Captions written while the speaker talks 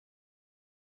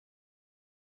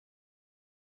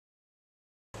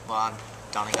Well, I'm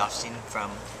Donnie Goffstein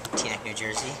from Teaneck, New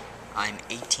Jersey. I'm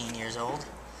 18 years old,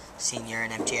 senior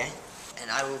in MTA, and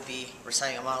I will be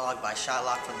reciting a monologue by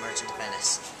Shylock from the Merchant of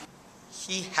Venice.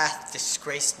 He hath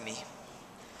disgraced me,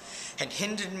 and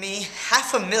hindered me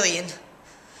 500,000,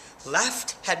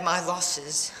 laughed at my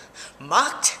losses,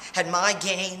 mocked at my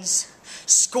gains,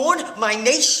 scorned my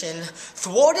nation,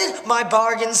 thwarted my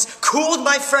bargains, cooled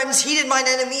my friends, heated mine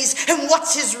enemies, and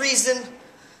what's his reason?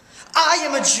 I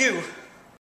am a Jew.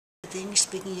 The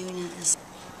English-speaking union is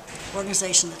an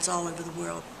organization that's all over the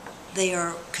world. They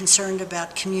are concerned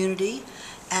about community,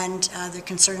 and they're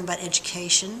concerned about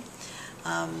education.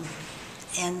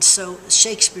 And so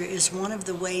Shakespeare is one of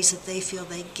the ways that they feel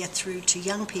they get through to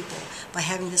young people by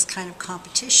having this kind of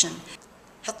competition.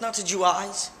 Hath not a Jew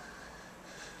eyes?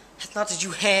 Hath not a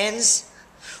Jew hands,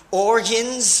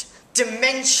 organs,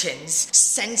 dimensions,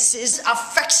 senses,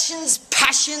 affections,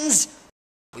 passions?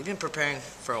 We've been preparing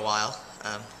for a while.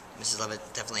 Mrs. Levitt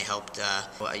definitely helped.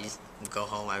 I used to go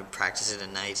home, I would practice it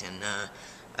at night, and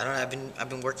I don't know, I've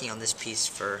been working on this piece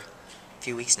for a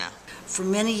few weeks now. For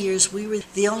many years, we were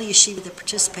the only yeshiva that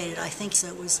participated. I think so.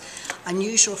 It was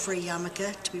unusual for a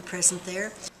yarmulke to be present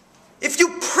there. If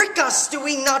you prick us, do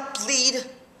we not bleed?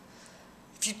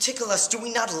 If you tickle us, do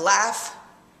we not laugh?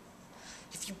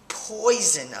 If you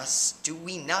poison us, do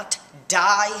we not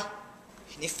die?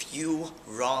 And if you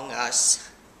wrong us,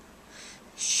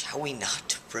 shall we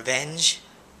not revenge?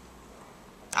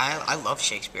 I love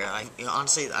Shakespeare.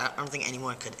 Honestly, I don't think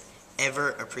anyone could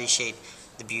ever appreciate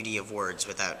the beauty of words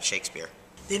without Shakespeare.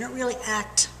 They don't really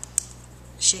act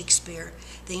Shakespeare.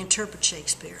 They interpret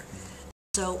Shakespeare.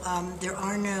 So there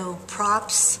are no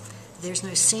props, there's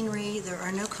no scenery, there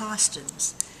are no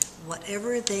costumes.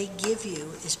 Whatever they give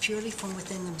you is purely from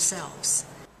within themselves.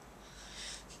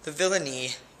 The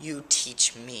villainy you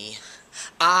teach me,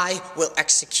 I will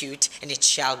execute, and it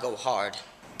shall go hard.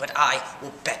 But I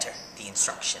will better the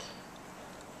instruction.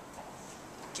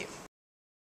 Thank you.